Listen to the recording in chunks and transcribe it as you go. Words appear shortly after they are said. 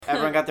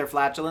Everyone got their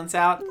flatulence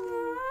out?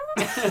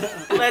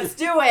 Let's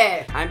do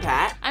it! I'm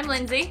Pat. I'm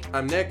Lindsay.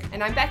 I'm Nick.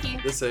 And I'm Becky.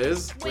 This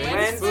is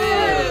When's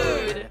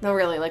Food. No,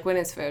 really, like, when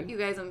is food? You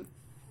guys, I'm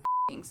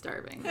f***ing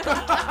starving.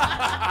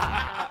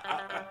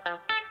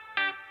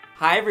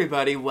 Hi,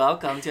 everybody.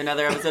 Welcome to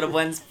another episode of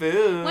When's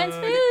Food. When's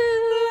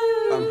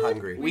Food? I'm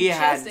hungry. We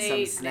had just some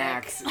ate,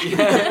 snacks.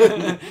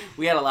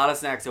 We had a lot of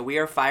snacks, so we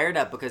are fired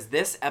up because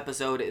this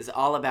episode is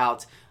all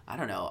about, I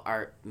don't know,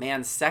 our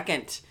man's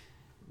second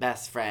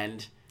best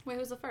friend. Wait,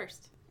 who's the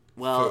first?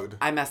 Well, Food.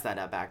 I messed that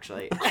up,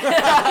 actually.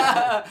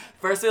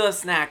 First, we love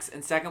snacks,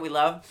 and second, we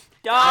love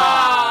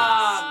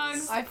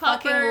dogs. I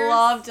Puppers. fucking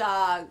love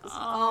dogs.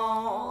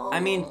 Oh.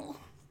 I mean,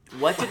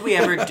 what did we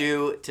ever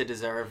do to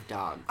deserve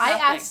dogs? I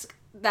Nothing. ask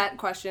that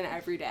question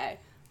every day.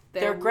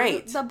 They're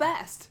great. The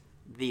best.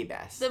 The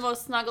best. The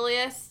most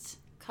snuggliest,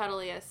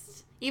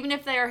 cuddliest, even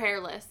if they are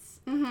hairless.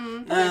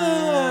 Mm-hmm.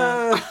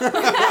 All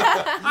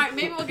right,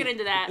 maybe we'll get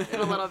into that in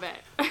a little bit.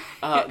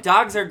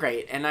 Dogs are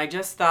great, and I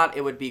just thought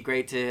it would be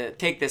great to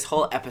take this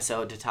whole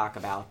episode to talk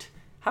about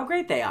how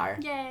great they are.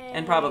 Yay.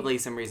 And probably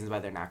some reasons why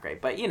they're not great.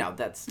 But, you know,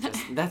 that's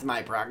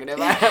my prerogative.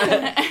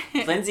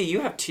 Lindsay, you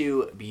have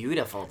two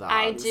beautiful dogs.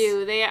 I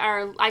do.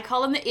 I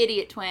call them the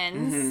idiot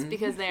twins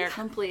because they are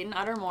complete and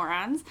utter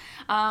morons.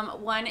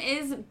 One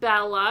is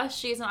Bella.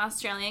 She's an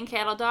Australian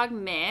cattle dog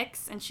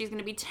mix, and she's going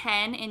to be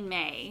 10 in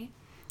May.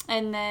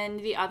 And then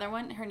the other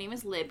one, her name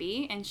is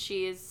Libby, and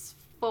she is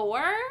 4,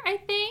 I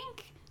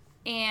think.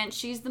 And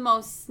she's the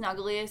most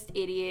snuggliest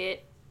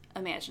idiot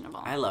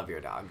imaginable. I love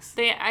your dogs.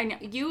 I know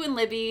you and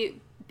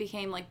Libby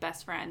became like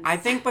best friends. I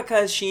think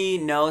because she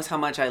knows how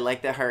much I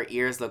like that her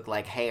ears look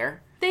like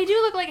hair. They do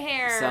look like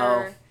hair.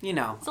 So, you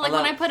know. So like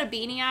when I put a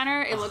beanie on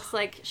her, it looks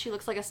like she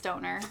looks like a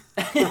stoner.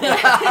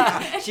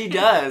 She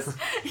does.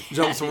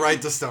 Jumps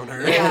right to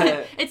stoner.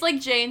 Yeah. It's like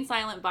Jane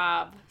Silent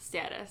Bob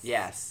status.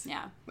 Yes.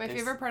 Yeah. My There's-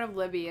 favorite part of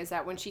Libby is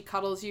that when she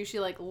cuddles you, she,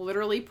 like,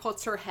 literally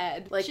puts her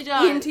head, like, She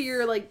does. into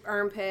your, like,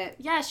 armpit.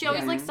 Yeah, she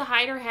always Yeah. likes to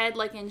hide her head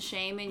like in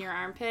shame in your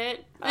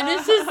armpit. And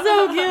it's just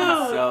so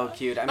cute. So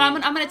cute. I But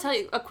mean, I'm going to tell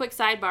you a quick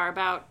sidebar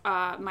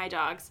about my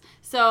dogs.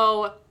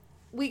 So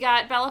we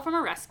got Bella from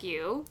a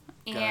rescue.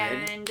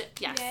 And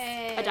yes,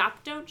 Yay.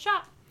 adopt, don't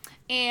shop.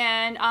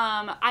 And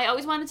I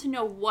always wanted to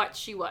know what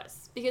she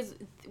was because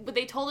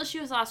they told us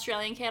she was an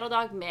Australian cattle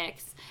dog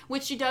mix,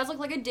 which she does look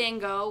like a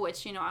dingo,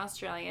 which, you know,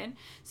 Australian.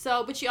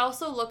 So, but she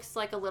also looks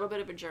like a little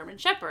bit of a German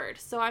shepherd.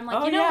 So I'm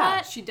like, Oh, you know yeah.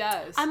 what? She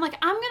does. I'm like,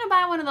 I'm going to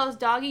buy one of those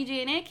doggy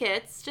DNA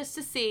kits just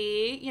to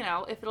see, you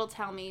know, if it'll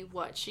tell me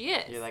what she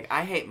is. you're like,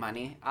 I hate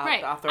money.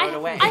 Right. I'll throw it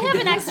away. I have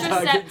an extra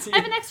Doggy I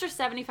have an extra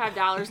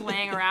 $75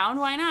 laying around.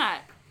 Why not?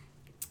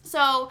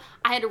 So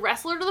I had to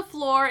wrestle her to the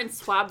floor and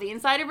swab the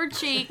inside of her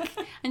cheek,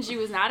 and she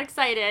was not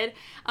excited.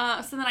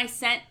 So then I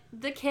sent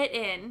the kit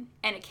in,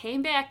 and it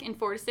came back in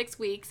 4 to 6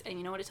 weeks. And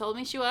you know what it told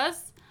me she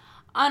was?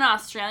 An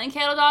Australian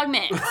cattle dog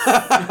mix.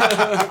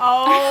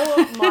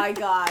 Oh, my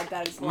God.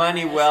 That is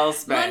Money hilarious. well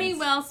spent. Money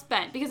well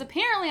spent. Because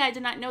apparently I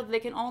did not know that they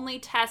can only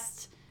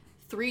test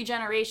 3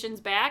 generations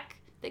back.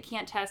 They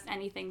can't test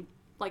anything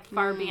like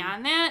far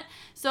beyond that.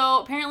 So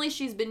apparently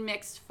she's been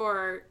mixed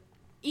for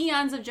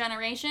eons of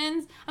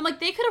generations. I'm like,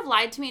 they could have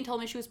lied to me and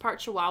told me she was part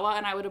Chihuahua,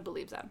 and I would have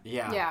believed them.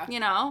 Yeah. Yeah. You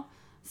know?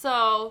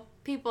 So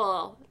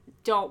people,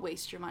 don't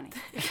waste your money.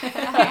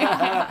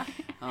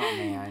 Oh,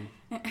 man.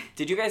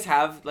 Did you guys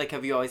have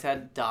you always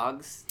had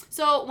dogs?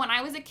 So when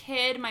I was a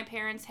kid, my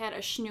parents had a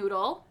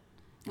schnoodle,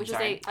 which is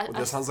sorry? a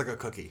This sounds like a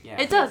cookie.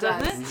 Yeah. it does, It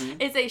doesn't does. it?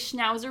 It's a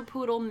Schnauzer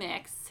Poodle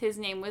mix. His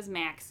name was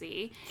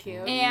Maxie.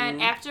 Cute.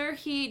 And after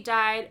he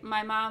died,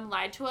 my mom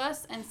lied to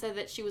us and said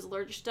that she was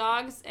allergic to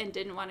dogs and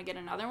didn't want to get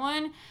another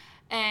one.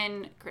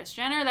 And Kris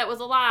Jenner, that was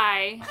a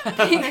lie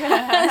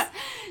because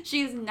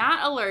she's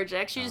not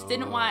allergic. She just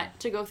didn't want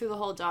to go through the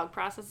whole dog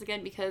process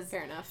again because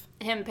Fair enough.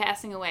 him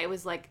passing away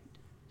was like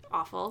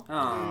awful.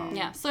 Oh.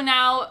 Yeah. So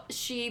now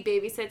she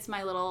babysits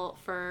my little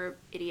fur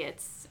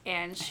idiots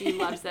and she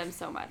loves them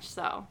so much.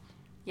 So,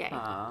 yay.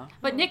 Aw.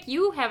 But Nick,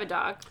 you have a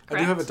dog, I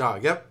do have a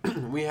dog. Yep.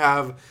 We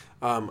have,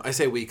 I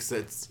say weeks,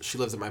 she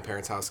lives at my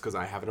parents' house because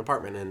I have an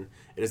apartment and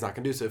it is not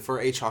conducive for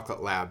a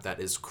chocolate lab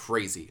that is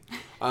crazy.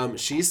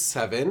 She's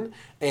 7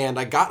 and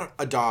I got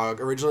a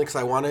dog originally because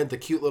I wanted the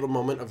cute little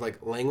moment of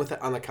like laying with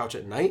it on the couch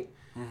at night.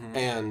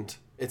 And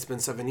it's been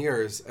 7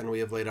 years and we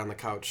have laid on the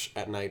couch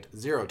at night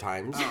 0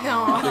 times.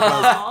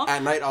 Because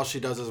at night all she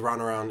does is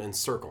run around in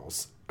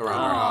circles around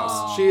our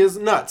house. She is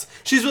nuts.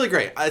 She's really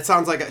great. It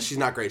sounds like she's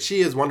not great. She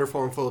is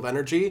wonderful and full of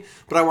energy,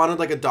 but I wanted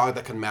like a dog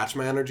that could match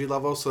my energy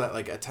level so that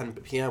like at 10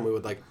 p.m. we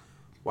would like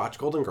watch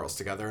Golden Girls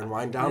together and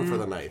wind down for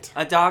the night.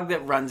 A dog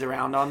that runs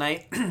around all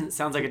night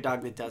sounds like a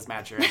dog that does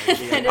match your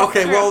energy.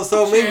 Okay, well,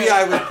 so maybe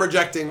I was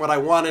projecting what I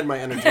wanted my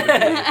energy to be,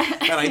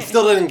 and I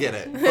still didn't get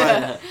it.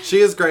 But she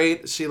is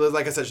great. She lives,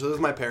 like I said, she lives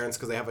with my parents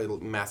because they have a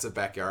massive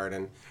backyard,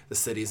 and the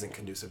city isn't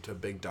conducive to a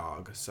big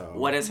dog. So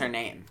What is her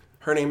name?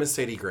 Her name is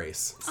Sadie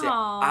Grace.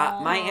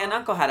 My aunt and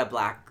uncle had a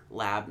black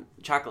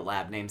chocolate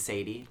lab named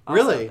Sadie. Also,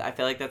 Really? I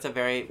feel like that's a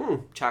very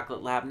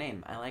chocolate lab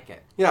name. I like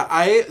it.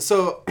 Yeah,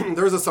 so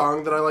there was a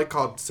song that I like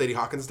called Sadie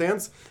Hawkins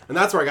Dance, and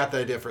that's where I got the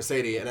idea for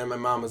Sadie. And then my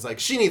mom was like,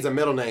 she needs a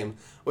middle name,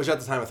 which at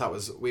the time I thought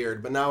was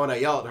weird. But now when I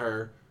yell at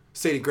her,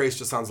 Sadie Grace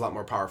just sounds a lot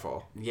more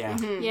powerful. Yeah.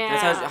 Yeah.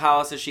 That's how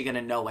else is she going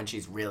to know when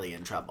she's really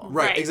in trouble?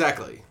 Right.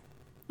 Exactly.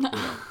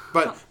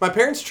 But my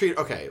parents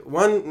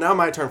now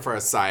my turn for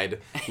a side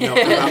note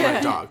about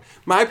my dog.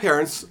 My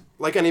parents,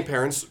 like any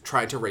parents,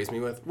 tried to raise me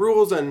with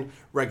rules and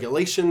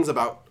regulations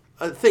about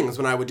things.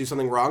 When I would do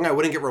something wrong, I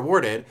wouldn't get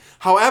rewarded.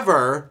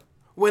 However,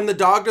 when the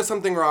dog does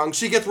something wrong,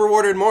 she gets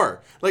rewarded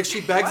more. Like,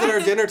 she begs at our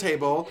dinner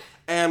table,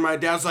 and my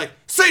dad's like,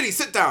 Sadie,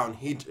 sit down!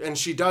 And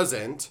she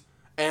doesn't.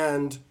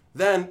 And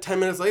then 10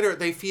 minutes later,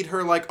 they feed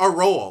her, like, a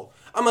roll.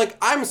 I'm like,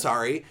 I'm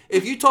sorry.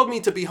 If you told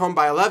me to be home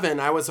by 11,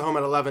 I was home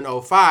at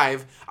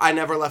 11:05. I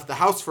never left the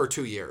house for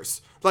 2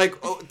 years. Like,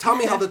 tell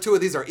me how the two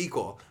of these are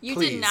equal, You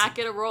please. did not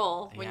get a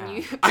roll when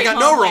you came I got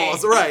no home late.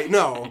 rolls, right,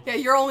 no. Yeah,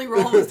 your only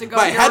role was to go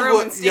to your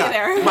room and stay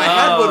there. My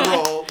head would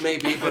roll,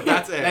 maybe, but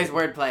that's it. Nice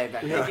wordplay,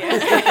 Becky.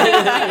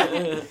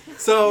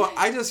 So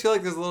I just feel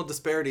like there's a little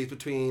disparities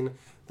between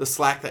the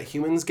slack that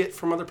humans get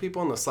from other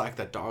people and the slack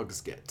that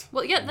dogs get.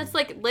 Well, yeah, that's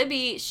like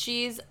Libby.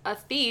 She's a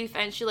thief,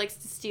 and she likes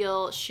to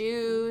steal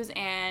shoes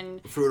and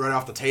Food right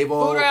off the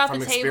table food right off from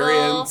the table.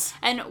 experience.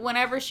 And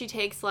whenever she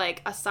takes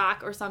like a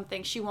sock or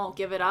something, she won't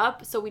give it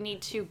up. So we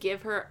need to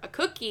give her a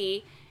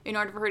cookie in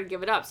order for her to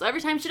give it up. So every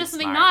time she does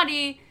something smart.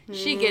 naughty,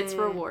 she gets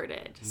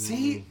rewarded.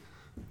 See?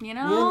 You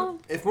know?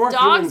 If more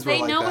Dogs, humans were they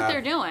like know what that-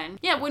 they're doing.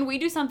 Yeah, when we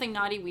do something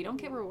naughty, we don't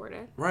get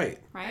rewarded, Right.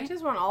 right? I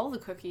just want all the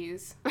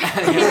cookies. For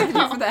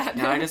that.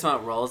 Now I just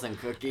want rolls and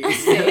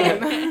cookies.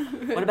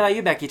 What about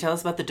you, Becky? Tell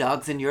us about the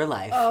dogs in your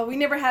life. Oh, we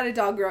never had a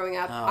dog growing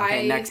up. Oh,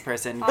 okay, next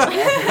person.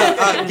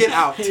 Get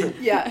out.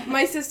 Yeah,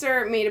 my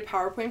sister made a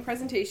PowerPoint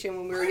presentation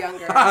when we were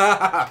younger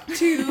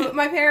to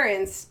my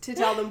parents to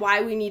tell them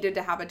why we needed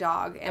to have a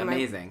dog. And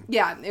Amazing.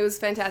 Yeah, it was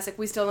fantastic.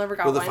 We still never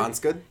got Were one. the fonts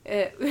good?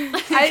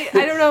 I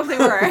don't know if they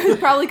were.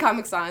 Probably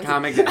Comic Sans.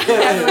 Comic.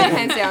 Definitely,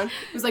 hands down.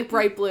 It was like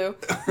bright blue.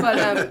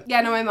 But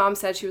yeah, no, my mom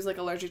said she was like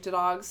allergic to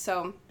dogs,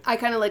 so I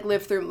kind of like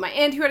lived through my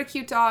aunt who had a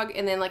cute dog,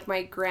 and then like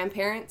my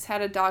grandparents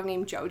had a dog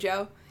named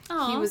Jojo.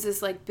 Aw. He was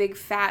this like big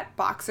fat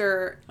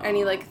boxer, and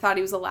he like thought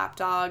he was a lap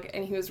dog,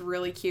 and he was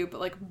really cute, but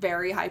like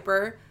very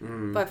hyper,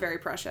 but very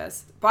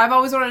precious. But I've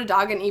always wanted a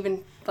dog, and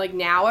even like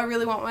now I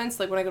really want one.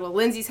 So like when I go to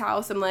Lindsay's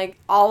house, I'm like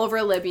all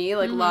over Libby,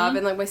 like love,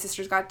 and like my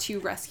sister's got 2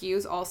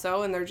 rescues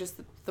also, and they're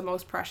just the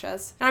most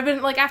precious. And I've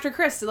been like after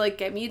Chris to like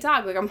get me a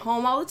dog. Like I'm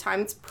home all the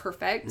time. It's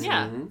perfect.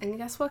 Yeah. And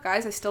guess what,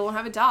 guys? I still don't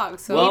have a dog.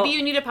 So Well, Maybe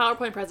you need a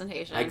PowerPoint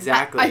presentation.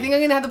 Exactly. I think I'm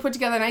gonna have to put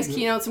together a nice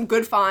keynote, some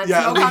good fonts, Yeah,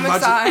 no it'll be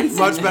Comic Sans,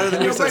 much better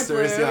than your no bright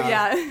sisters. blue,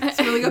 Yeah.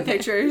 some really good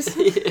pictures.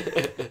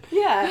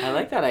 Yeah. I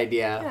like that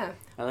idea. Yeah.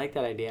 I like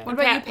that idea. What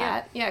about Cat, you,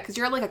 Pat? Yeah, because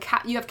you're like a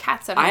cat. You have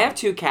cats at home. I have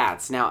 2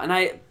 cats now, and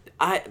I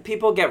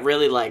people get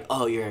really like,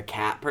 oh, you're a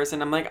cat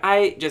person. I'm like,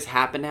 I just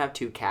happen to have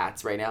 2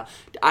 cats right now.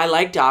 I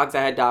like dogs.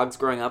 I had dogs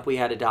growing up. We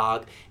had a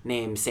dog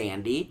named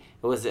Sandy.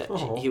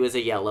 He was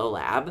a yellow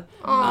lab.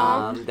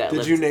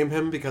 Did you name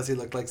him because he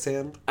looked like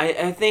sand?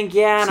 I think,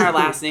 yeah, and our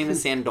last name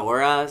is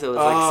Sandora, so it was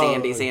like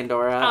Sandy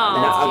Sandora.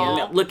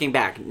 That's Looking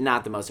back,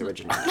 not the most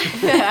original.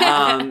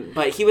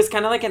 But he was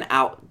kind of like an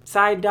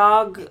outside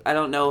dog. I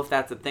don't know if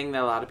that's a thing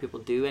that a lot of people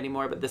do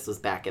anymore, but this was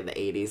back in the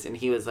 80s, and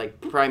he was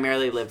like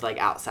primarily lived like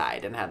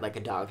outside and had like a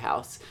dog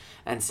house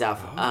and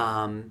stuff.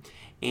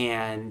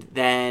 And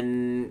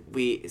then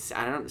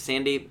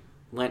Sandy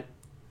went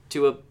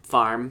to a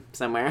farm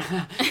somewhere.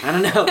 I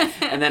don't know.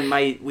 And then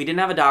we didn't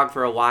have a dog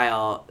for a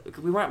while.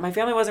 My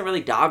family wasn't really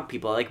dog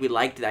people. Like, we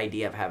liked the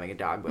idea of having a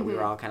dog, but we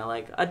were all kind of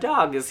like, a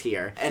dog is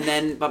here. And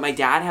then, but my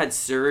dad had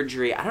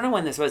surgery. I don't know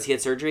when this was. He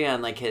had surgery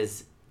on like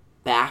his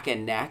back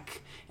and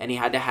neck, and he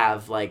had to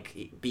have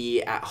like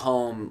be at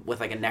home with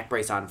like a neck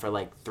brace on for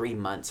like 3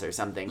 months or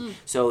something.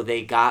 So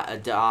they got a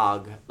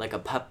dog, like a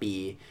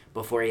puppy,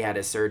 before he had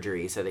his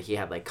surgery, so that he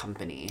had like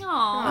company.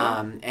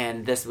 Aww.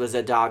 And this was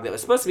a dog that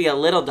was supposed to be a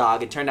little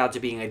dog. It turned out to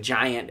being a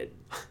giant,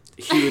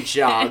 huge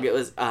dog. It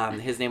was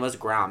his name was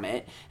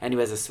Gromit, and he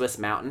was a Swiss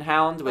Mountain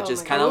Hound, which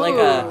is kind of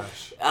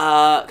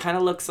like kind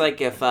of looks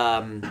like if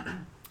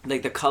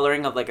like the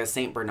coloring of like a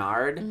Saint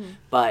Bernard,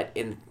 but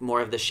in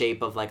more of the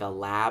shape of like a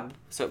lab.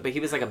 So, but he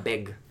was like a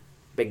big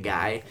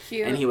guy.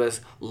 Cute. And he was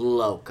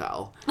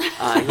loco.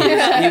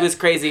 He was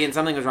crazy, and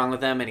something was wrong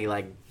with him, and he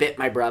like bit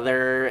my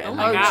brother, and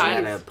my like God.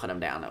 we had to put him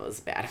down. It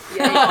was bad.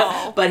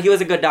 Oh. But he was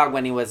a good dog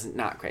when he was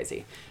not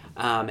crazy.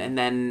 And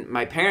then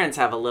my parents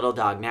have a little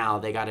dog now.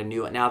 They got a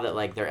new, now that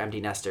like they're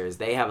empty nesters,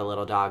 they have a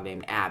little dog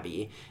named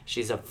Abby.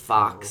 She's a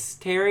fox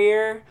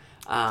terrier.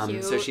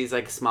 Cute. So she's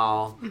like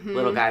small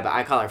little guy, but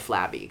I call her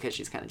Flabby because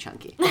she's kind of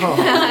chunky.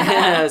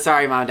 Oh.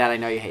 Sorry, Mom and Dad, I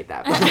know you hate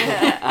that.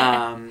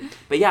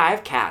 But yeah, I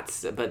have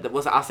cats, but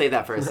I'll save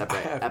that for a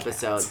separate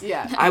episode.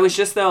 Yeah. I was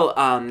just, though,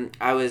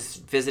 I was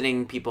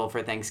visiting people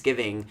for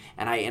Thanksgiving,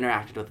 and I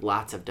interacted with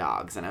lots of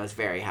dogs, and I was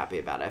very happy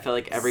about it. I felt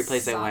like every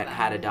place I went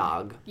had a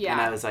dog. Yeah.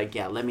 And I was like,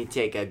 yeah, let me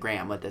take a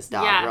gram with this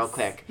dog Yes. real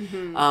quick.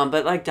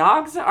 But, like,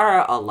 dogs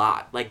are a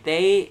lot. Like,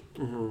 they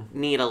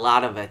need a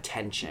lot of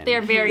attention.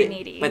 They're very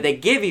needy. But they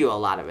give you a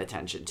lot of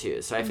attention,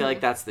 too. So I feel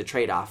like that's the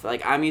trade-off.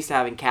 Like, I'm used to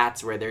having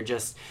cats where they're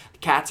just...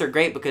 Cats are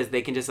great because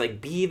they can just,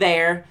 like, be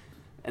there...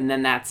 And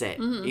then that's it,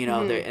 you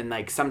know. And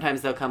like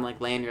sometimes they'll come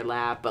like lay in your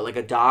lap, but like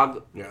a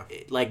dog,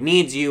 like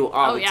needs you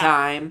all the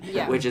time,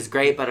 which is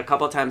great. But a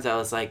couple times I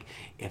was like,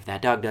 if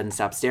that dog doesn't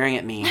stop staring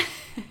at me,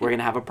 we're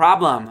gonna have a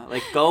problem.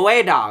 Like, go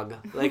away, dog.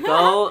 Like,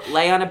 go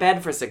lay on a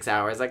bed for 6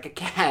 hours like a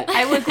cat.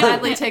 I would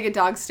gladly take a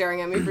dog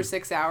staring at me for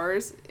 6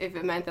 hours if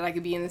it meant that I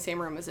could be in the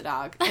same room as a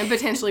dog and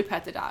potentially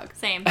pet the dog.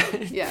 Same.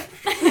 Yeah.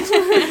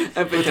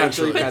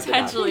 Potentially pet the dog.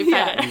 Potentially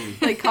pet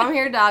it. Like, come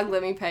here, dog,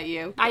 let me pet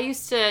you. I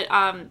used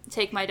to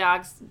take my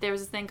dogs. There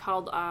was this thing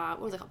called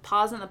what was it called?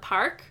 Paws in the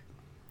Park,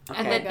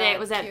 and Okay. that it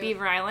was at Cute.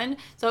 Beaver Island.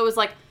 So it was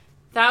like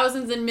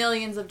thousands and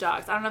millions of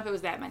dogs. I don't know if it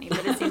was that many,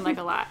 but it seemed like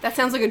a lot. That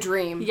sounds like a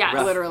dream.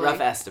 Yeah. Literally. Rough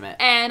estimate.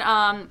 And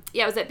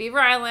yeah, it was at Beaver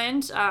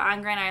Island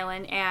on Grand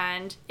Island,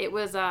 and it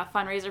was a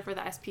fundraiser for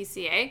the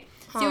SPCA.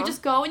 So you would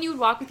just go and you would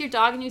walk with your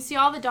dog, and you'd see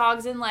all the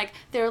dogs in like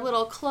their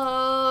little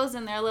clothes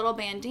and their little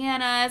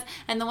bandanas.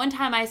 And the one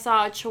time I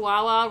saw a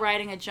Chihuahua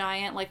riding a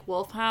giant like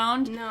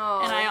wolfhound,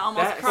 No. and I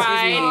almost That- excuse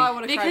cried me. Oh, I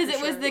would've cried because for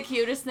it was sure. the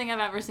cutest thing I've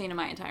ever seen in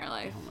my entire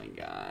life. Oh my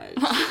gosh.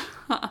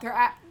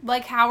 They're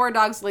like, how are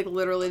dogs like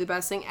literally the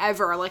best thing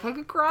ever? Like, I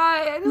could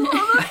cry. I love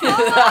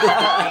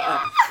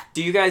it.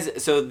 Do you guys,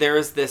 so there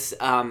was this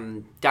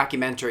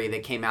documentary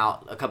that came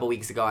out a couple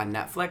weeks ago on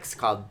Netflix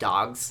called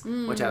Dogs,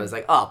 which I was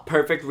like, oh,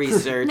 perfect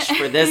research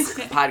for this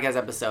podcast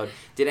episode.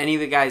 Did any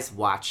of you guys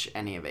watch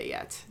any of it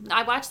yet?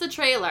 I watched the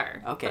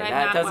trailer. Okay, but I've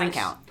that not doesn't watched-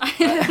 count.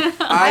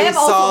 I have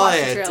also saw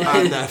watched the it trailer.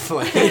 on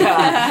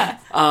Netflix.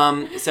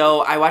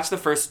 So I watched the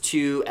first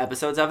 2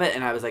 episodes of it,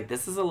 and I was like,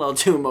 this is a little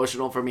too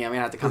emotional for me. I'm going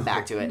to have to come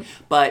back to it.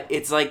 But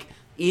it's like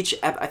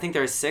I think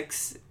there's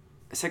 6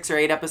 or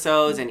 8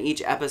 episodes, and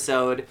each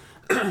episode,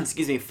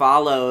 excuse me,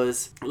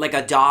 follows, like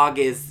a dog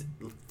is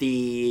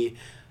the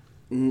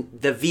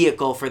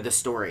vehicle for the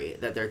story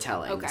that they're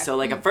telling. Okay. So,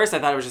 like, at first I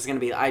thought it was just going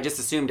to be, I just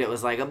assumed it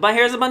was like, but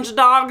here's a bunch of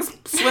dogs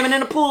swimming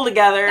in a pool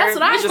together. That's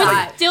what I It's just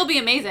like thought. Still be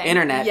amazing.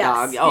 internet Yes.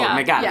 dog. Oh Yeah.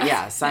 my god, Yes.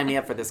 yeah, sign me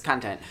up for this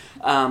content.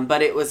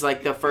 But it was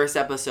like the first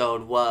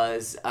episode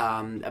was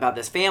about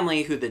this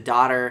family who the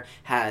daughter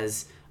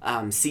has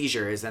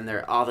seizures, and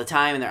they're all the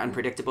time, and they're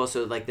unpredictable,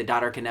 so like the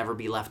daughter can never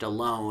be left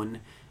alone.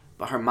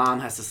 But her mom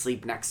has to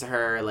sleep next to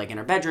her, like in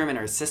her bedroom, and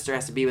her sister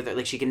has to be with her.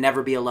 Like, she can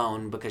never be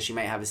alone because she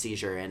might have a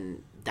seizure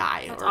and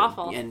die. That's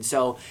awful. And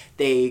so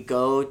they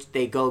go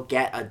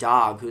get a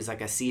dog who's like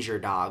a seizure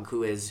dog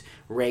who is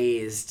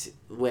raised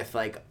with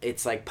like,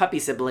 it's like puppy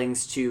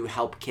siblings to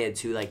help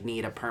kids who like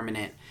need a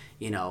permanent,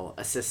 you know,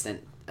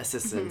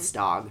 assistance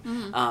dog.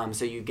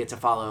 So you get to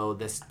follow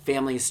this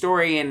family's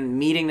story and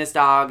meeting this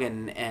dog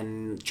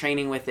and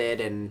training with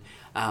it, and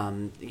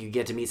you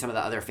get to meet some of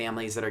the other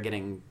families that are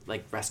getting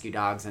like rescue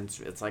dogs, and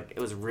it's like, it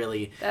was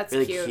really That's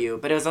really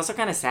cute. But it was also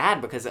kind of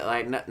sad because it,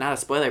 like, not a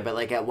spoiler, but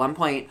like at one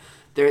point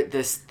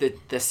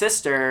the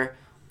sister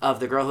of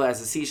the girl who has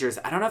the seizures,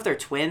 I don't know if they're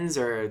twins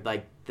or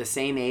like the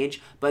same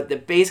age,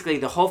 but basically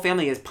the whole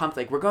family is pumped,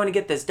 like, we're going to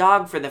get this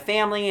dog for the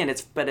family, and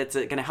it's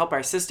going to help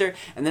our sister.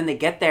 And then they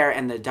get there,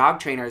 and the dog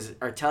trainers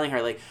are telling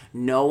her, like,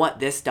 no one,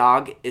 this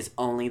dog is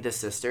only the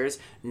sister's.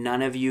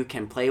 None of you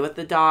can play with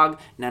the dog.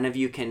 None of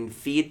you can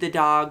feed the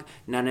dog.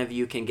 None of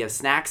you can give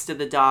snacks to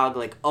the dog.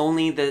 Like,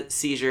 only the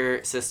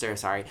seizure sister,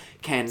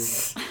 can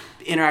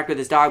interact with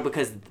this dog,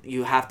 because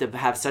you have to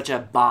have such a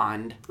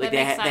bond. Like,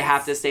 That makes they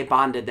have to sense. stay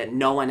bonded, that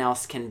no one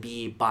else can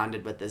be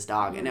bonded with this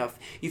dog. And if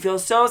you feel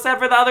so sad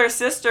for the other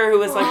sister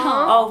who is like,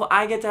 oh,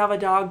 I get to have a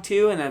dog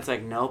too, and then it's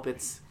like, nope,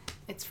 it's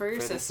It's for your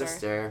for the sister.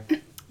 sister.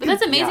 But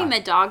that's amazing Yeah.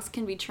 that dogs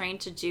can be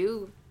trained to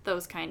do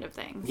those kind of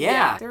things.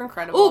 Yeah. They're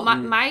incredible. Oh,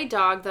 my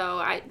dog though,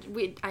 I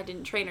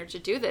didn't train her to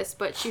do this,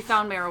 but she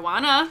found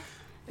marijuana.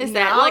 Is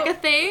that No. like a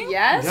thing?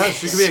 Yes. Yeah,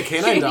 she could be a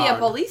canine She could be a dog.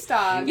 police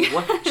dog.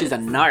 What? She's a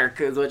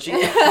narc, is what she.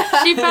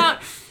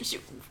 She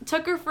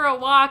took her for a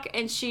walk,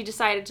 and she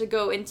decided to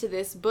go into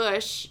this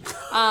bush,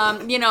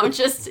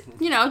 just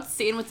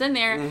seeing what's in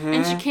there.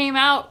 And she came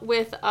out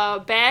with a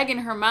bag in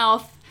her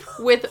mouth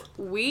with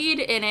weed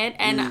in it,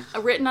 and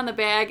written on the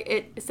bag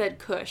it said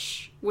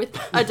 "Kush" with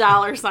a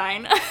dollar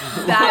sign.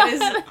 That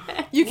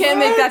is, you can't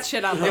make that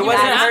shit up. It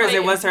wasn't Yeah. hers.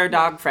 It was her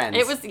dog friend.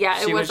 It was, yeah,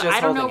 it She was. just I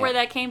don't know holding where it.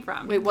 that came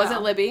from. Wait, was No.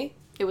 it Libby?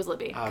 It was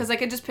Libby. Because I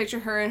could just picture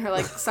her in her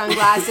like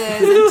sunglasses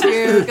and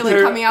toque, and,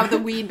 like coming out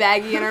with a weed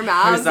baggie in her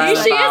mouth. Her silent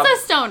She Bob. is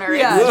a stoner.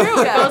 Yeah. It's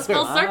true. It Yeah. goes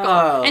full circle.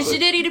 Oh. And she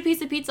did eat a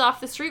piece of pizza off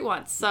the street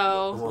once.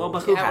 So, Well,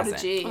 but who Yeah, what a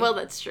hasn't? G. well,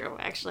 that's true.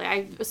 Actually,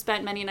 I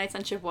spent many nights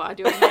on Chippewa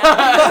doing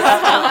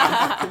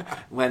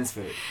that. When's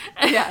food?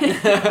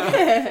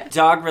 Yeah.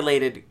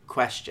 Dog-related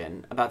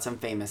question about some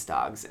famous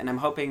dogs, and I'm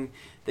hoping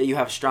that you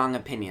have strong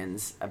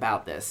opinions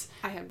about this.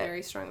 I have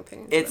very strong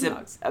opinions It's about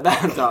dogs.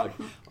 about a dog.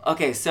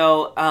 Okay,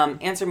 so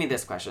answer me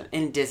this question.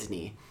 In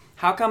Disney,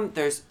 how come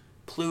there's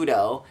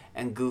Pluto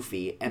and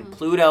Goofy, and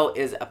Pluto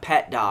is a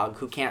pet dog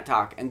who can't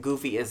talk, and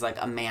Goofy is like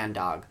a man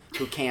dog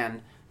who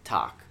can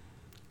talk?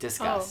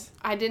 Discuss. Oh,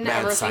 I didn't Mad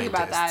ever think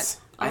about that.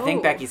 scientists. I think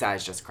Oh. Becky's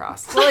eyes just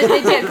crossed. Well, they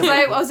did, because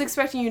I was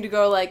expecting you to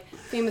go, like,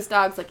 famous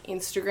dogs, like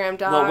Instagram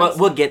dogs. Well,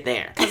 we'll get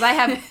there. Because I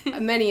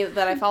have many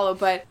that I follow,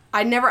 but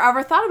I never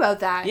ever thought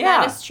about that.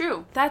 Yeah. That is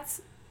true.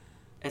 That's,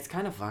 It's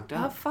kind of fucked oh,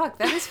 up. fuck,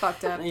 that is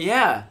fucked up.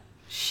 Yeah.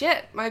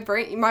 Shit, my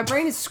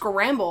brain is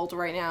scrambled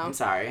right now. I'm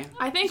sorry.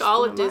 I think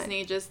all of Never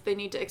mind. Disney they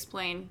need to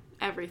explain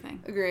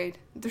everything. Agreed.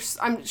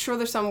 I'm sure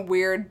there's some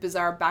weird,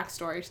 bizarre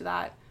backstory to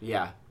that.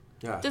 Yeah.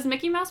 Yeah. Does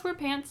Mickey Mouse wear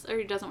pants or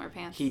he doesn't wear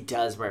pants? He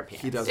does wear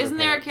pants. He does. Isn't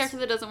wear there a pants. character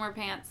that doesn't wear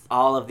pants?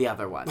 All of the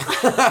other ones.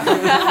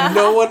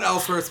 No one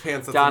else wears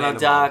pants. That's an Donald animal.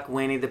 Duck,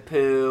 Winnie the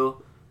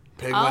Pooh,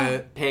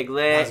 Piglet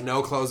Piglet. has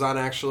no clothes on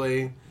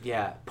actually.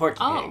 Yeah. Porky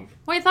Oh. Pig.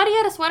 Wait, I thought he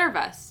had a sweater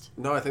vest.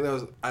 No, I think that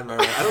was. I'm not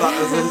right. I thought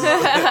this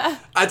was.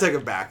 I take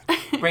it back.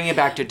 Bring it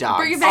back to dogs.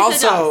 Bring it back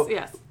Also- to dogs.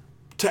 Yes.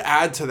 To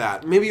add to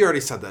that, maybe you already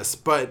said this,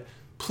 but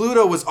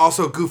Pluto was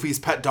also Goofy's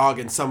pet dog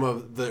in some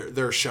of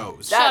their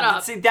shows. Shut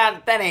up. See,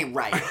 that ain't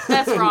right.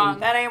 That's wrong.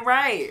 That ain't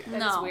right. That is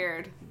No.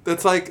 weird.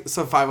 That's like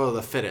survival of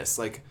the fittest.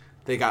 Like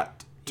they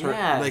got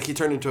Yeah. like he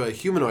turned into a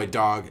humanoid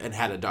dog and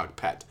had a dog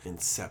pet.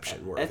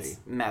 Inception worthy. It's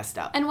messed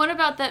up. And what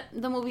about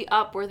the movie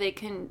Up where they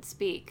can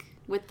speak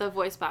with the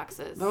voice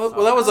boxes? Well,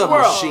 that was a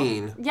Squirrel.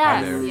 machine.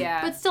 Yes. on there.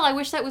 Yeah. But still, I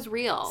wish that was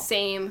real.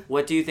 Same.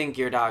 What do you think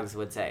your dogs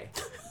would say?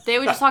 They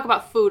would just talk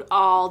about food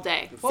all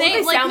day. What would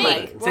Same they like sound me.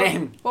 like?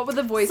 Same. What would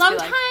the voice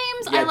Sometimes be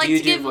like? Yeah, I like do you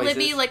to do give voices?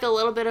 Libby like a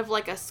little bit of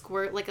like a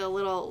squirt, like a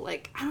little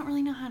like I don't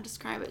really know how to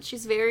describe it.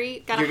 She's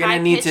very got You're a high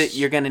gonna need pitch. to.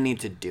 You're gonna need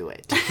to do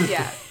it.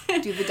 Yeah.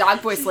 Do the dog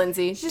voice,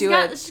 Lindsay. She's Do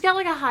got it. she's got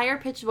like a higher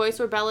pitched voice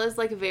where Bella's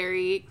like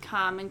very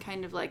calm and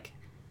kind of like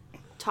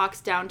talks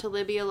down to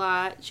Libby a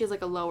lot. She has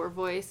like a lower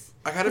voice.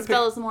 I gotta Because pick.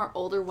 Bella's the more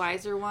older,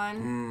 wiser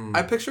one.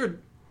 I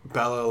pictured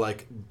Bella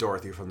like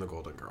Dorothy from the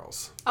Golden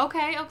Girls.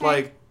 Okay, okay.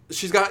 Like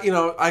she's got,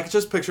 I could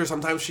just picture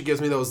sometimes she gives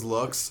me those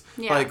looks,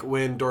 Yeah. like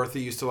when Dorothy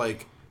used to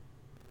like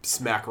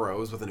smack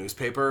Rose with a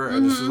newspaper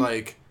and just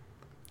like,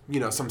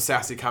 some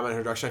sassy comment in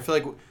her direction. I feel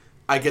like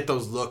I get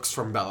those looks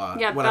from Bella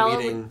Yeah, when Bella I'm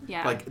would- eating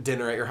yeah. like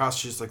dinner at your house.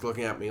 She's just like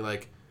looking at me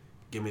like,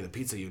 "Give me the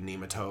pizza, you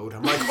nematode."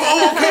 I'm like,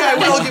 "Oh, okay, I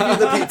will give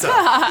you the pizza."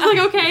 like,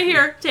 okay,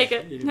 here, take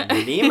it.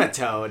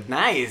 Nematode.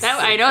 Nice.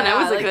 I know, that Yeah,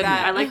 was I a like good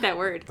that. one. I like that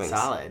word.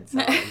 Solid.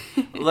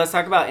 Well, let's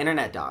talk about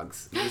internet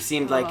dogs. You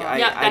seemed like I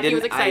Becky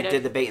was didn't. I excited.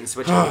 did the bait and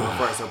switch on you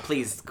before, so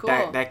please,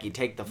 Cool. Becky,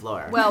 take the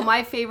floor. Well,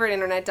 my favorite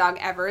internet dog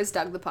ever is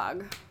Doug the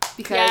Pug.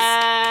 Because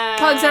Yes.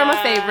 pugs are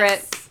my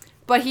favorite.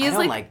 But he I is don't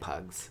like, like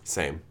pugs.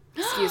 Same.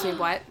 excuse me,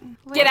 what?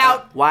 Get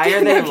out. Why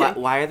are they? Okay.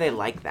 Why are they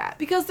like that?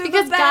 Because they're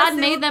Because the best. God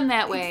They made look- them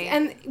that way.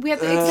 And we have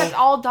to accept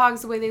all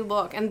dogs the way they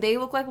look. And they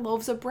look like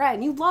loaves of bread.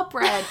 And you love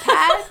bread,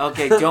 Pat.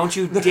 Okay, don't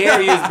you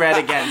dare use bread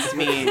against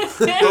me.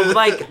 But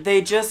like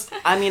they just.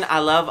 I mean, I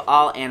love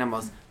all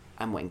animals.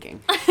 I'm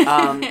winking.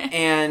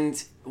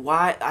 And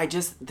why? I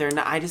just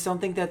don't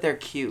think that they're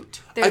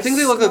cute. They're I think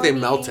they look like they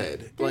snorty.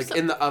 melted, like so-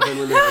 in the oven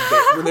when they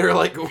were when they were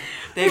like.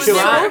 They They're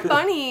grunt.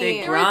 funny.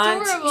 They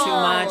grunt too adorable.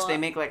 much. They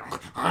make like.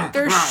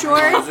 They're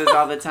short. noises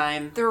all the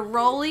time. They're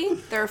rolly.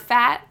 They're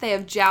fat. They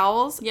have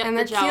jowls. Yep, and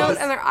they're the jowls. cute.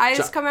 And their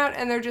eyes come out.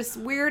 And they're just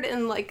weird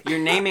and like. You're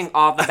naming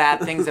all the bad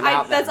things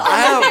about That's them. all I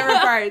my have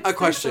favorite parts. A They're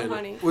question: So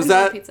funny. Was I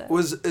love that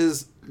pizza.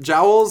 is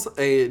jowls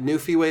a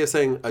Newfie way of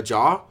saying a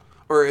jaw,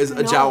 or is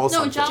a jowl No,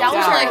 something? jowls Jowls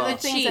are are like the the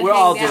things cheek. that We're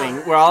all hang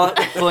down. we're all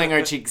pulling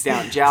our cheeks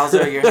down. Jowls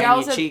are your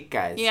Jowls hangy are- cheek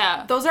guys.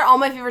 Yeah. Those are all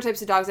my favorite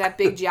types of dogs that have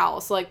big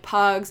jowls. So like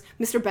pugs,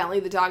 Mr.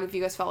 Bentley the dog, if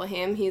you guys follow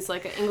him, he's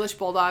like an English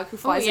bulldog who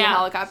flies in yeah. a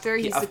helicopter.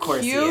 He's of the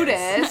course he is.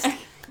 cutest.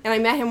 And I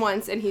met him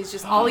once and he's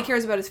just all he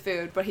cares about is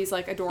food, but he's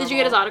like adorable. Did you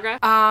get his autograph?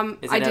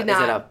 Is I it did Is it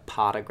not. a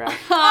potograph?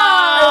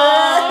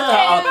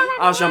 Oh,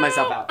 I'll show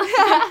myself out.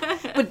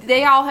 But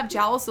they all have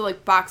jowls, so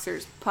like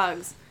boxers,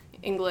 pugs,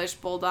 English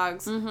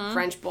bulldogs, Mm-hmm.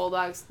 French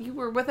bulldogs. You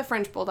were with a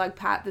French bulldog,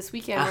 Pat, this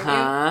weekend, weren't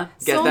Huh?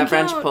 you? Guess So that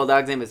French cute.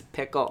 bulldog's name is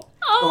Pickle.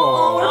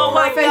 Oh,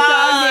 my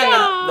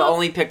God. The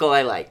only pickle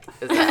I like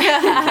is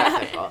that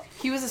pickle.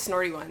 He was a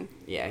snorty one.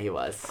 Yeah, he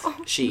was.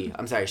 She.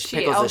 I'm sorry. She.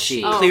 Pickle's Oh, a she.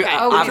 she. Oh, Clear, okay.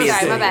 Oh, obviously,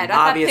 sorry, my bad. I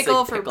thought obviously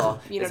pickle pickle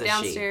for, is a she.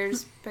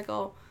 downstairs,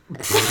 pickle.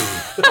 Okay,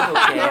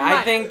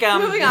 I think.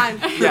 Moving on.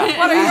 Yeah.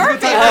 What are your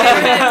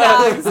favorite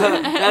dogs?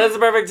 That is the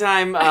perfect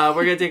time.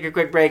 We're gonna take a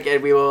quick break,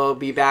 and we will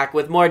be back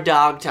with more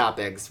dog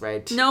topics.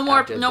 Right? No more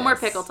after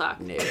pickle this.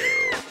 talk. No.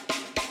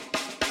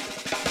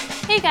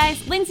 Hey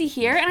guys, Lindsay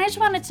here, and I just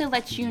wanted to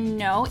let you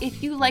know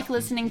if you like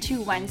listening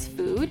to When's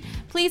Food,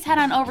 please head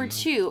on over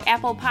to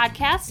Apple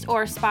Podcasts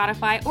or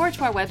Spotify or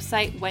to our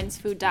website,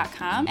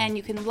 whensfood.com, and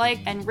you can like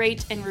and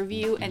rate and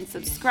review and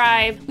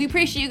subscribe. We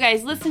appreciate you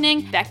guys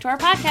listening. Back to our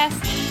podcast.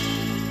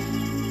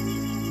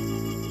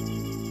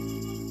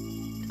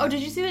 Oh,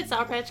 did you see that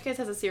Sour Patch Kids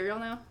has a cereal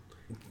now?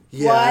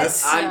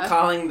 Yes. I'm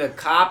calling the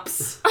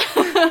cops.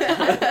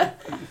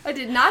 I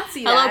did not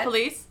see that. Hello,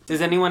 police.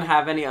 Does anyone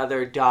have any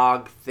other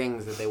dog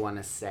things that they want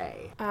to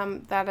say?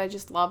 That I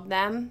just love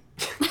them.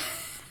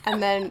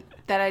 And then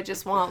that I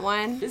just want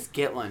one. Just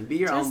get one. Be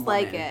your own Just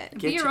like woman. it.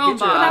 Get Be your own boss.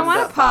 But I want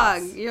a boss.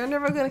 pug. You're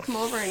never going to come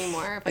over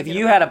anymore. If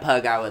you had a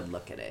pug, I would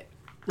look at it.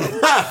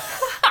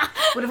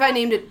 What if I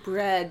named it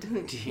Bread?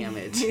 Damn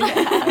it.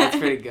 That's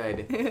pretty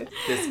good.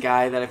 This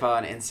guy that I follow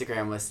on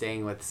Instagram was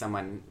staying with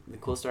someone.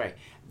 Cool story.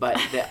 But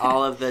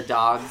all of the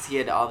dogs, he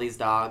had all these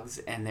dogs,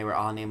 and they were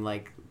all named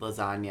like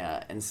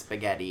lasagna and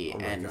spaghetti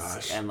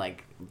and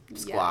like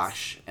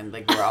squash and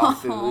like they were all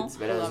foods.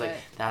 But I was like,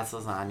 that's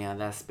lasagna,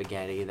 that's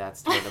spaghetti,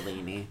 that's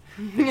tortellini.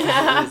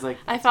 I was like,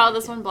 I follow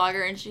this one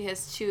blogger, and she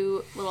has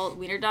 2 little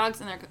wiener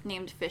dogs, and they're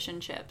named Fish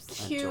and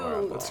Chips. Cute.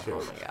 Adorable. That's cute. Oh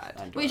my god.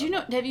 adorable. Wait,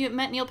 have you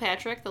met Neil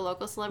Patrick, the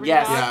local celebrity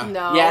Yes. dog? Yeah.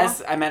 No.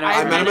 Yes, I met him.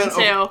 I met him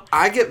too.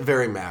 I get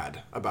very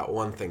mad about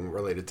one thing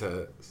related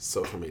to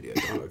social media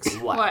dogs.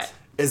 What?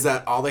 Is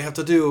that all they have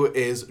to do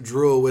is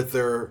drool with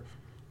their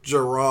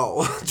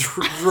jowl.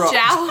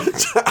 Jowl?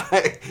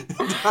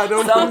 I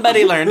don't know.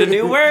 Somebody learned a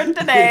new word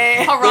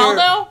today.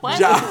 Geraldo?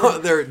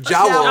 What? Their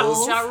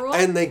jowls, Jowl?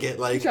 and they get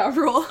like Job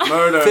rule.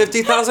 Murder.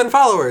 50,000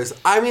 followers.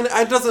 I mean,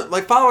 it doesn't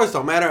like followers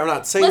don't matter. I'm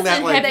not saying Listen,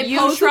 that like. have you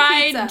pose with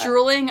tried pizza.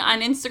 drooling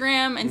on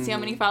Instagram and see how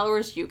many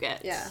followers you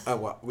get? Yeah.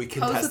 Well, we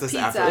can Pose test with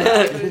this pizza.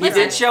 after. You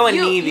did show a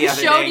knee the You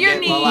other showed day. your Get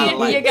knee, a lot of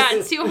likes. you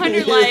got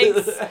 200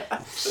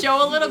 likes.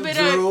 Show a little bit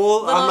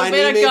Drool on my of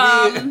bit knee,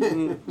 of maybe.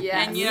 gum,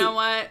 Yes. and you know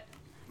what?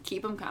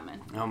 Keep them coming.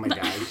 Oh my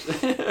gosh.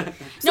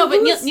 No, but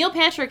who's- Neil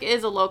Patrick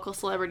is a local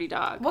celebrity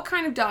dog. What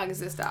kind of dog is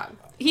this dog?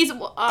 He's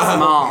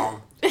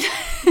Small.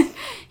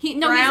 he's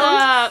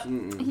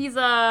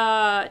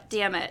a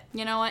damn it.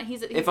 You know what?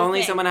 He's If a only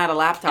thing. someone had a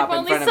laptop If in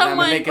only front of them and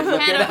someone they could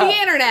look had it a- up. The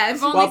internet.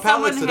 If only While Pat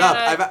someone looks it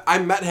had up, I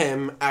met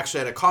him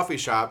actually at a coffee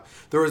shop.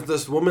 There was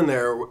this woman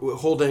there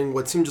holding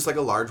what seemed just like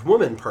a large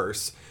woman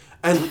purse.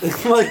 And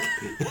like,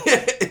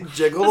 it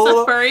jiggled a It's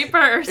little. a furry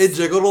purse. It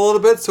jiggled a little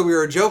bit, so we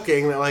were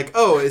joking that like,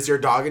 oh, is your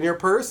dog in your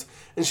purse?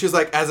 And she was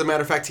like, as a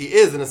matter of fact, he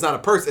is, and it's not a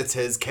purse, it's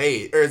his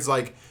cage, or it's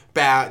like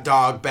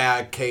dog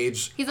bag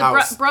cage. He's a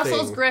house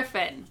Brussels thing.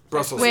 Griffin.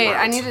 Brussels Wait,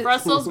 sprout. I need to.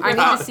 Brussels I Griffin.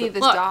 need to see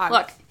this look, dog.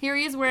 Look, here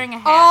he is wearing a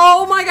hat.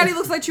 Oh my god, he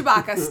looks like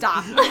Chewbacca.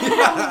 Stop.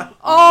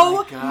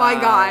 Oh God. my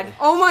god.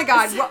 Oh my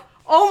god.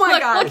 Oh my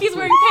look, god. look, he's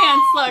wearing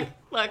pants. Look.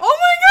 Oh my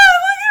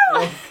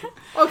god. Look at him.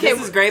 Okay.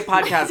 This is great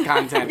podcast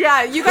content.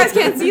 Yeah, you guys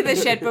can't see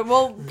this shit, but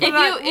we'll. Put it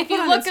on, If we'll you put it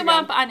on look him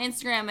Instagram. up on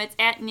Instagram, it's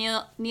at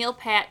Neil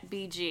Pat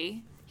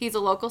BG. He's a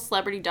local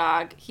celebrity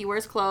dog. He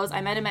wears clothes.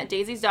 I met him at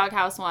Daisy's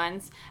Doghouse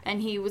once,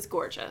 and he was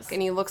gorgeous.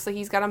 And he looks like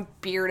he's got a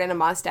beard and a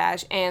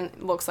mustache, and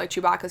looks like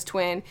Chewbacca's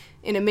twin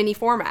in a mini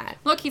format.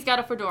 Look, he's got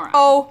a fedora.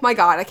 Oh my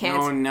god, I Oh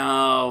can't.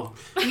 no.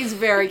 He's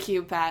very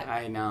cute, Pat.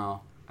 I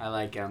know. I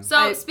like him.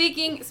 So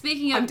speaking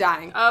I'm of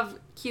dying. of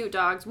cute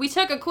dogs, we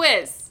took a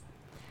quiz.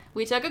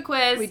 We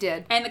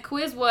did. And the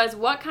quiz was,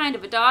 what kind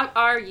of a dog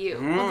are you?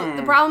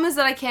 The problem is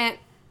that I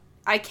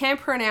can't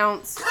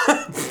pronounce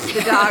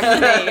the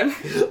dog's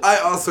name. I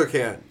also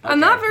can't. I'm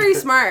not very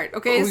smart.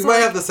 Okay, We so might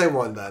like, have the same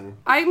one then.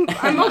 I'm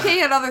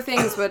okay at other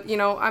things, but you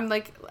know, I'm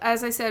like,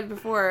 as I said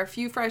before, a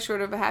few fries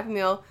short of a Happy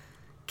Meal.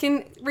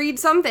 Can read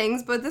some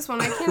things, but this one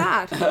I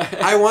cannot.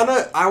 I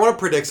wanna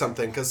predict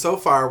something because so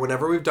far,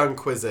 whenever we've done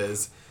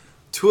quizzes,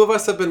 2 of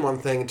us have been one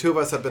thing, 2 of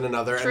us have been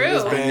another, True. and it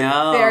has I been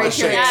know. Very a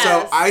shake. Yes.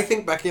 So I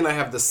think Becky and I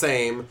have the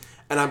same,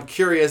 and I'm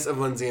curious if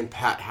Lindsay and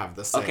Pat have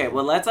the same. Okay,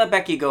 well, let's let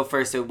Becky go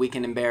first so we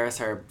can embarrass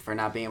her for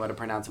not being able to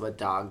pronounce what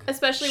dog.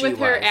 Especially she with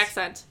her was.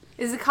 accent.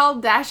 Is it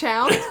called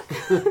Dachshund?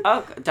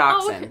 Oh,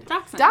 dachshund.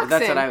 Dachshund.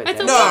 That's what I would It's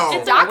say. a No.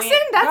 it's a Dachshund?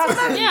 That's what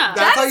that, Yeah.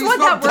 That's how that's you what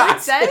spell that word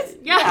dachshund. says?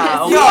 Yeah.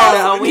 Yeah,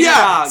 Yeah, a wiener yeah.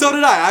 dog. So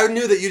did I. I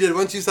knew that you did.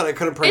 Once you said I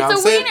couldn't pronounce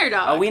It's a it. wiener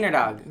dog. A wiener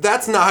dog.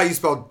 That's not how you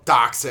spell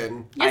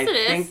dachshund. Yes, it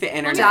is. I think the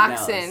internet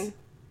Dachshund. knows.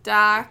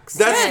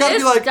 Dachshund. That's gotta be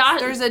It's like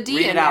There's a D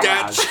Read in it there.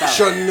 out.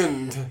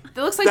 Dachshund. It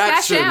looks like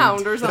Dachshund.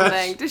 Dachshund or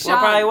something. Dachshund. Well,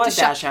 probably was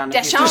Dachshund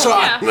if you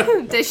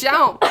Dachshund. Dachshund.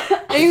 Dachshund.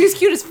 And he was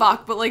cute as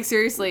fuck, but like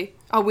seriously,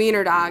 a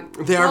wiener dog.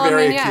 They are Well, I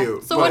very mean, yeah.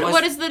 cute. So but-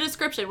 what is the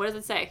description? What does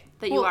it say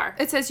that you Well, are?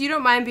 It says you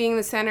don't mind being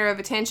the center of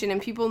attention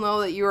and people know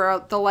that you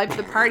are the life of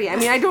the party. I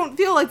mean, I don't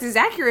feel like this is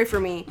accurate for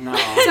me. No.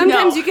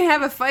 Sometimes No. you can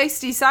have a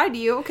feisty side to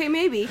you, okay,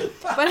 maybe.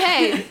 But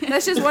hey,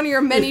 that's just one of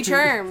your many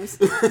charms.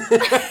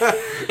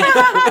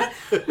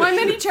 My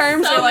many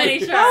charms So are like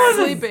many charms.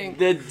 sleeping.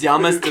 The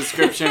dumbest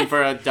description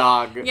for a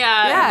dog. Yeah.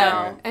 Yeah,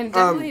 No. and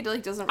definitely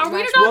like doesn't. Are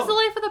wiener match- dogs the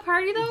life of the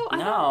party though? I don't-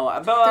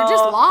 No, but They're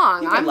just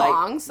long. you could, I'm like-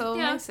 long, so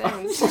Yeah. it makes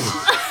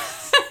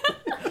sense.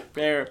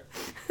 Fair.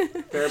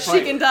 Fair She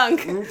point. can dunk.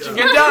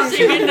 Chicken dunk.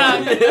 Chicken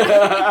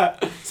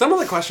dunk. Some of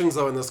the questions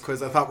though in this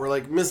quiz I thought were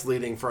like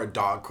misleading for a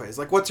dog quiz.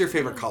 Like, what's your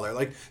favorite color?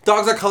 Like,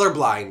 dogs are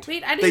colorblind.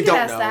 Wait, I They didn't don't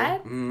get asked know.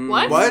 that.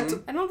 What?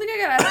 What? I don't think I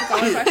got asked the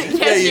color question. Yes,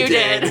 Yeah, you you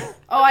did. did.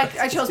 Oh,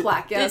 I chose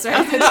black. Yeah, that's right.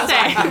 I was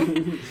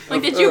gonna say.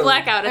 Like, did you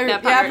black out at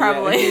that part? Yeah,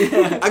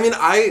 probably. I mean,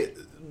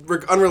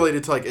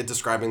 unrelated to like it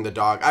describing the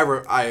dog,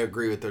 I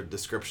agree with the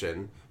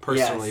description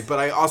personally, Yes. but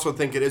I also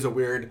think it is a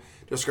weird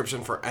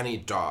description for any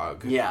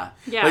dog. Yeah.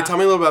 Yeah. Like, tell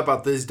me a little bit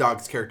about these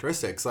dogs'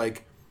 characteristics.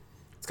 Like,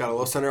 it's got a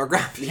low center of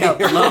gravity. Yeah,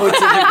 low to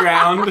the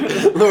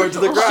ground. Lower to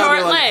the ground. Short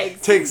You're like,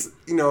 legs. Takes,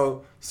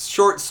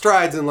 short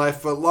strides in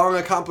life, but long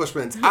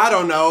accomplishments. I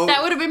don't know.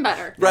 That would have been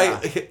better.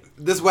 Right?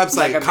 This website,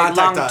 Like a big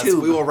contact long us.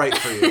 tube. We will write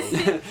for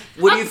you.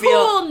 What do you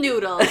feel? Cool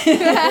noodle.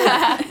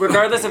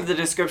 Regardless of the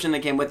description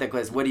that came with the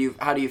quiz,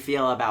 how do you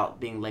feel about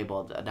being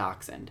labeled a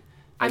dachshund?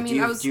 I Like,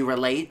 mean, do you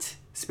relate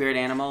spirit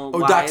animal? Oh,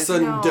 wise?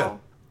 dachshund. No.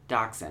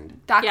 Dachshund.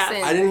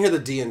 Dachshund. I didn't hear the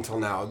D until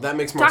now. That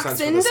makes more sense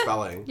for the Dachshund?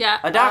 spelling. Yeah.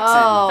 A dachshund.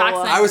 Oh.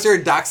 Dachshund. I was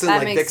hearing dachshund That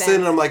like makes Dixon, sense.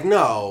 and I'm like,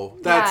 no,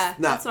 that's Yeah,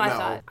 not. that's what no. I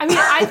thought. I mean,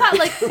 I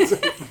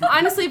thought, like,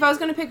 honestly, if I was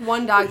going to pick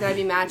one dog that I'd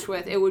be matched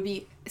with, it would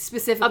be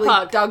specifically A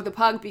pug. Doug the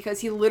Pug,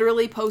 because he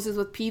literally poses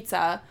with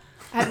pizza.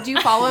 Do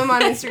you follow him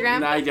on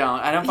Instagram? No, I don't.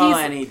 I don't follow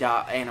He's- any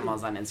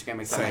animals on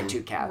Instagram except my Same.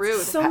 2 cats. Rude.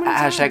 So many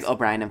Hashtag times.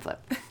 O'Brien and Flip.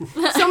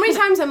 So many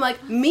times I'm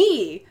like,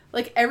 me.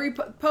 Like, every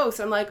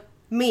post, I'm like,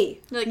 me.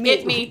 Like,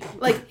 it me.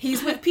 Like,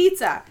 he's with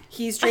pizza.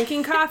 He's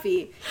drinking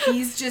coffee.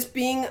 He's just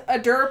being a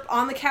derp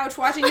on the couch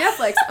watching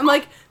Netflix. I'm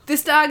like,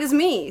 this dog is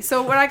me.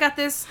 So when I got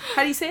this,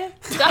 how do you say it?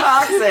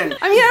 Dachshund.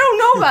 I mean, I don't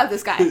know about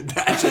this guy.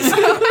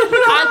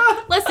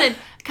 Listen,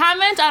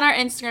 comment on our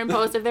Instagram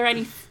post if there are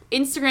any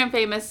Instagram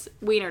famous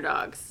wiener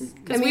dogs.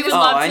 Because I mean, we would oh,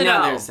 love I to know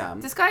know. there's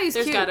some. This guy is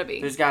There's cute. gotta be.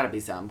 There's got to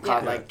be some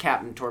called Yeah. like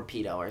Captain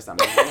Torpedo or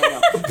something. I don't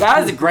know. That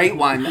was a great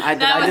one.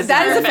 That is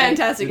That is a Perfect.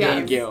 fantastic game.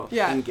 Thank you.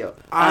 Yeah. Thank you.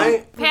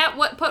 Pat,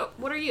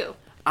 what are you?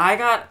 I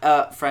got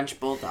a French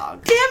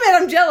bulldog. Damn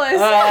it, I'm jealous.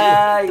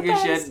 You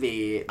best. should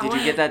be. Did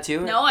you get that too?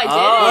 No, I didn't.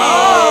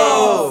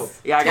 Oh!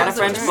 Yeah, I got a That's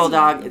French okay.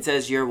 bulldog. It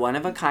says you're one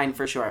of a kind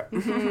for sure.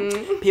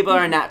 People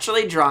are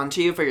naturally drawn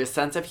to you for your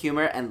sense of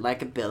humor and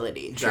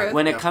likability. True.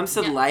 When it Yeah. comes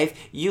to Yeah. life,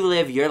 you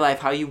live your life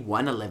how you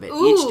want to live it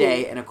Ooh. each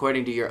day and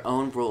according to your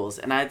own rules.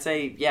 And I'd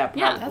say, yeah,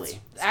 Yeah, probably.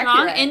 Strong,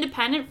 Accurate.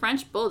 independent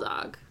French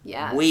bulldog.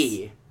 Yes.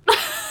 We.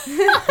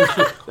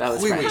 That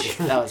was Oui, French.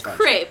 oui. That was French.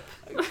 Crepe.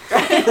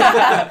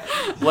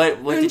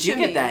 What did you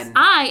get Chemise. then?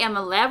 I am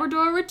a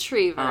Labrador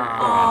Retriever.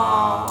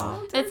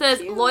 Aww. It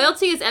says,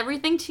 loyalty is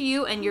everything to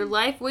you, and your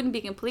life wouldn't be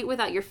complete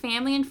without your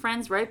family and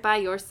friends right by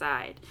your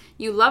side.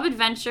 You love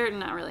adventure,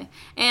 not really,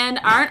 and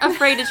aren't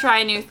afraid to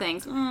try new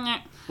things.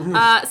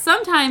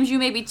 Sometimes you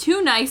may be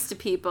too nice to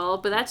people,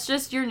 but that's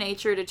just your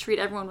nature to treat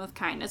everyone with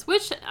kindness,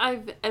 which I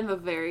am a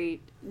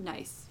very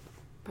nice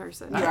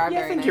person. You are Yeah, I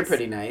very think nice. you're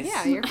pretty nice.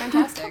 Yeah, you're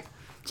fantastic.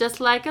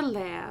 Just like a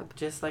lab.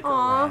 Just like Aw.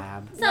 a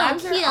lab. So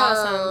Labs are cute.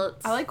 awesome.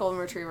 I like golden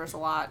retrievers a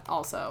lot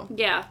also.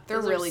 Yeah, They're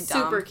those are really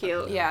dumb. super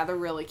cute. Yeah, they're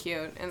really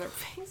cute. And their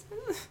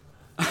faces.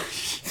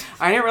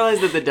 I didn't realize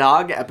that the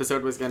dog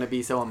episode was going to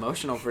be so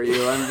emotional for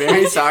you. I'm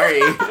very sorry.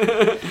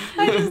 I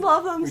just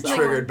love them We so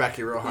triggered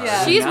Becky real hard.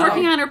 Yeah. She's No.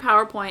 working on her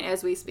PowerPoint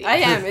as we speak. I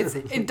am. It's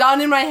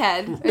done in my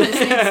head. I just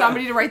need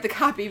somebody to write the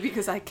copy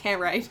because I can't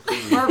write.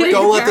 Or read,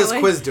 Don't let this apparently.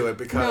 quiz do it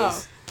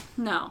because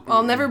No.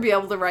 I'll never be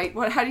able to write.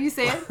 What? How do you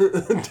say it?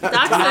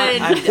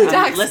 Dachshund. I'm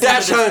Dax- listening to this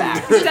Dachshund.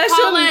 back. That's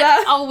Call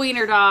it a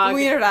wiener dog.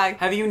 wiener dog.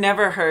 Have you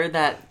never heard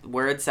that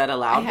word said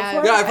aloud I have.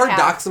 before? yeah, I've heard I have.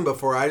 dachshund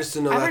before. I just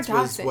didn't know I've that heard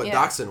was dachshund, what yeah.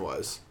 dachshund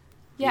was.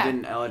 You Yeah.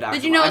 didn't know a dog.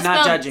 Did you know I'm it's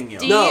not spelled judging you.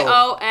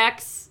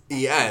 D-O-X?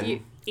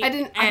 E-N. I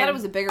didn't. I thought it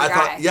was a bigger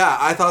guy.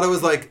 I thought it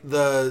was like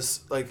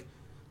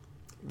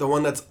the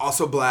one that's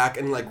also black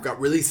and like got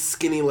really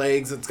skinny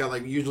legs. It's got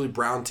like usually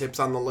brown tips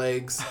on the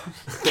legs.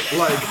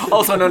 Like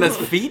Also known as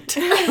feet.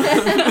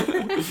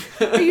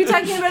 Are you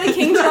talking about a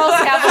King Charles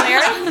Cavalier?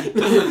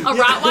 A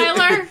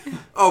Rottweiler?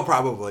 oh,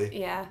 probably.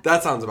 Yeah.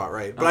 That sounds about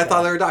right. But I Okay.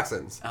 thought they were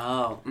dachshunds.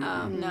 Oh.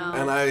 No.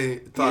 And I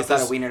thought just thought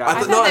this, a wiener dog. I I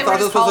thought, thought no, they I were thought just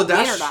this was a called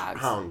wiener dash dogs.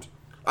 hound.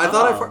 I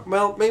thought Oh.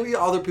 well, maybe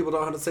other people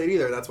don't know how to say it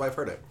either. That's why I've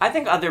heard it. I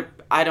think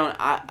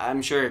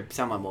I'm sure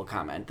someone will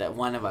comment that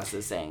one of us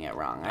is saying it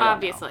wrong. I don't know.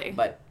 Obviously.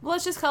 But Well,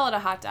 let's just call it a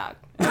hot dog.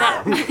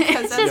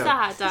 It's just Yeah. a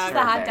hot dog. It's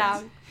a hot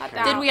dog. Hot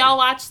dog. Did we all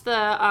watch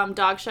the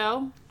dog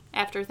show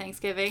after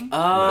Thanksgiving?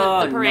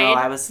 oh, the parade? no,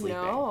 I was sleeping.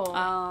 No.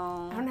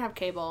 Oh. I don't have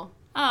cable.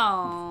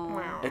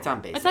 Oh. It's on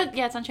basic.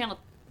 It's on channel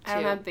 2. I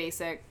don't have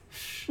basic.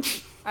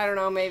 I don't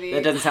know, maybe.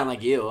 That doesn't sound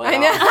like you. I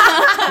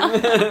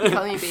know.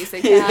 Call me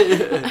basic,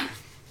 yeah.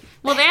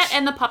 Well, that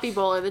and the Puppy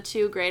Bowl are the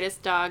two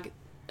greatest dog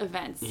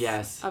events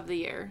Yes. of the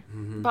year.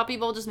 Puppy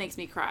Bowl just makes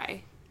me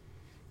cry.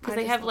 Because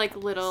they have like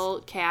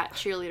little cat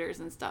cheerleaders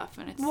and stuff,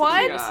 and it's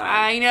What? the cutest.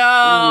 I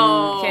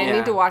know. Okay, I Yeah.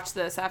 need to watch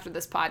this after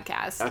this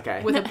podcast.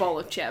 Okay. With a bowl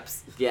of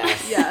chips.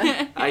 Yes.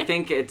 Yeah. I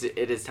think it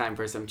is time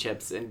for some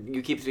chips, and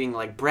you keep being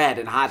like bread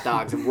and hot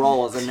dogs and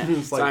rolls, and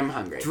It's so like I'm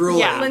hungry. drooling.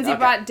 Yeah. Lindsay Okay.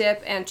 bought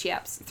dip and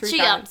chips. Three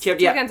Chips. kinds. Chip,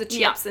 Three yeah. kinds of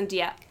chips and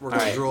dip. We're All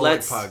gonna right, drool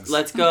let's like pugs.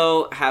 let's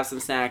go have some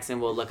snacks,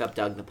 and we'll look up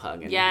Doug the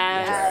Pug and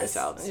Yes. enjoy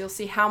ourselves. You'll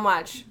see how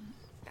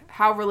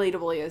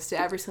relatable he is to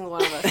every single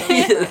one of us.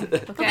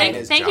 Okay.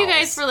 His Thank you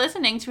guys jowls. for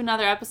listening to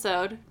another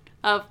episode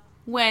of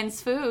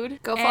When's Food.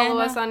 Go follow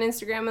And, us on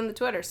Instagram and the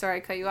Twitter. Sorry, I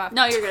cut you off.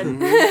 No, you're good.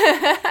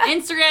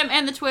 Instagram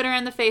and the Twitter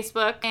and the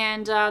Facebook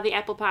and the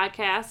Apple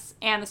Podcasts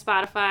and the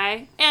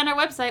Spotify and our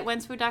website,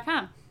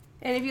 whensfood.com.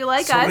 And if you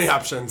like So many us,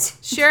 options.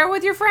 share it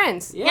with your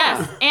friends. Yeah.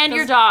 Yes, and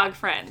your dog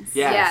friends.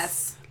 Yes.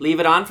 Yes. Leave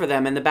it on for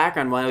them in the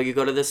background while you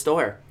go to the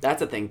store.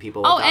 That's a thing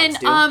people with Oh, dogs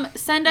and do.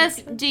 send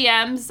us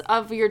DMs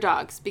of your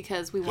dogs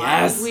because we want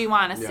Yes. we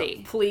want to Yeah.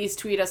 see. Please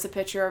tweet us a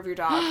picture of your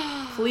dog.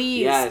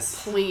 Please.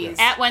 Yes. Please.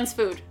 At When's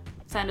Food,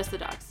 send us the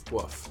dogs.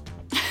 Woof.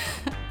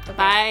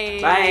 Bye.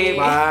 Bye.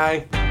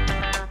 Bye.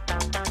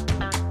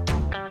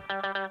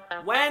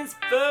 When's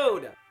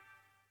food?